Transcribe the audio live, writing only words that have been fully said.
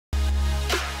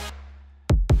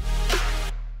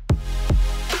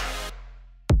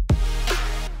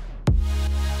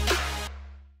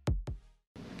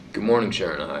morning,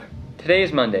 Sharon High. Today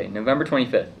is Monday, November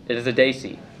 25th. It is a day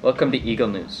C. Welcome to Eagle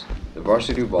News. The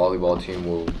varsity volleyball team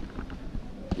will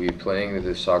be playing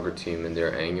the soccer team in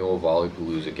their annual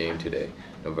Volleypalooza game today,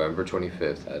 November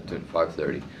 25th at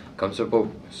 5:30. Come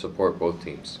support both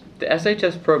teams. The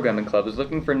SHS Programming Club is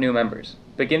looking for new members.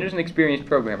 Beginners and experienced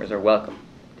programmers are welcome.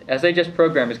 The SHS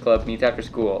Programmers Club meets after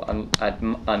school on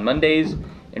Mondays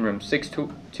in room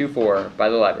 624 by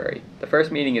the library. The first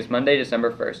meeting is Monday,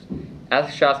 December 1st.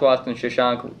 Ask Shathwat and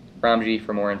Shashank Ramji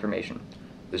for more information.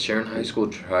 The Sharon High School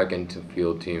track and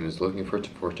field team is looking for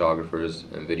photographers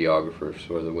and videographers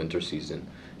for the winter season.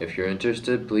 If you're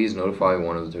interested, please notify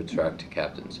one of the track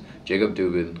captains, Jacob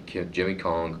Dubin, Jimmy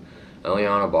Kong,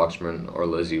 Eliana Boxman, or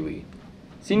Lizzie Lee.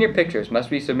 Senior pictures must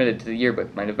be submitted to the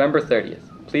yearbook by November 30th.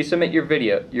 Please submit your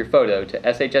photo to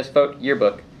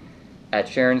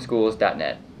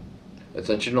shsyearbook@sharonschools.net.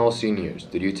 Attention all seniors.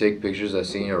 Did you take pictures at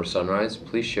senior sunrise?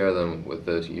 Please share them with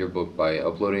the yearbook by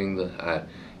uploading them at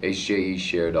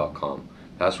hjeshare.com.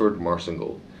 Password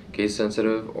Marcingold. Case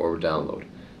sensitive or download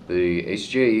the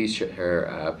HJE Share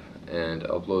app and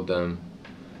upload them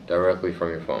directly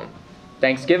from your phone.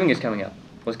 Thanksgiving is coming up.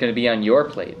 What's going to be on your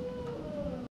plate?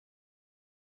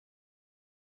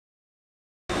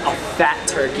 A fat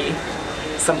turkey,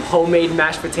 some homemade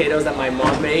mashed potatoes that my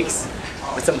mom makes,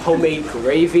 with some homemade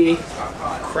gravy,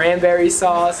 cranberry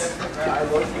sauce,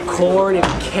 corn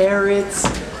and carrots,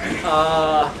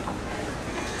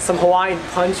 some Hawaiian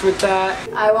punch with that.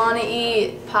 I want to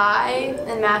eat pie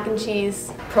and mac and cheese.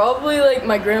 Probably like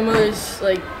my grandmother's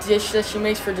dish that she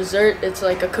makes for dessert. It's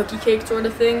like a cookie cake sort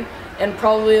of thing, and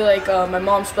probably like my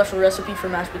mom's special recipe for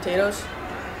mashed potatoes.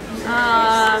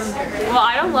 Well,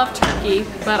 I don't love turkey,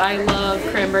 but I love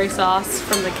cranberry sauce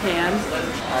from the can.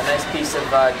 A nice piece of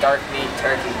dark meat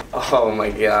turkey. Oh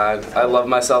my god, I love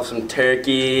myself some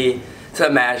turkey,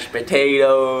 some mashed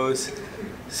potatoes,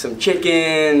 some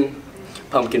chicken,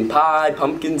 pumpkin pie,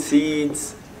 pumpkin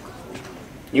seeds.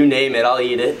 You name it, I'll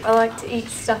eat it. I like to eat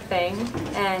stuffing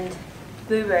and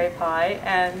blueberry pie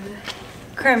and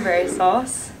cranberry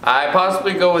sauce. I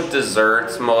possibly go with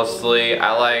desserts mostly.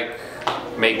 I like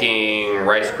making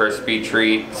Rice Krispie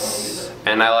treats,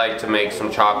 and I like to make some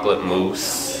chocolate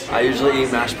mousse. I usually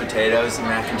eat mashed potatoes and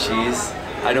mac and cheese.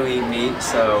 I don't eat meat,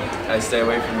 so I stay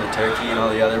away from the turkey and all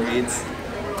the other meats.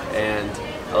 And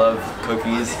I love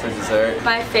cookies for dessert.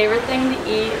 My favorite thing to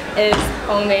eat is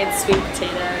homemade sweet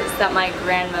potatoes that my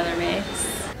grandmother makes.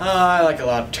 I like a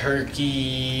lot of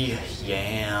turkey,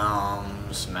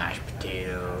 yams, mashed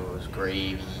potatoes,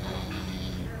 gravy,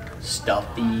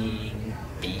 stuffing,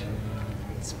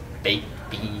 beans, baked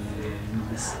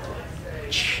beans,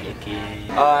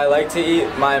 chicken. I like to eat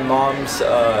my mom's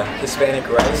Hispanic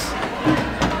rice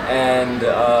and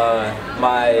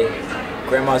my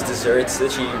grandma's desserts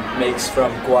that she makes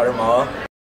from Guatemala.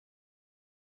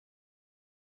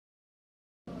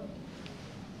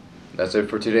 That's it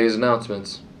for today's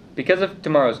announcements. Because of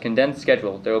tomorrow's condensed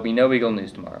schedule, there will be no Eagle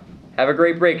News tomorrow. Have a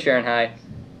great break, Sharon High.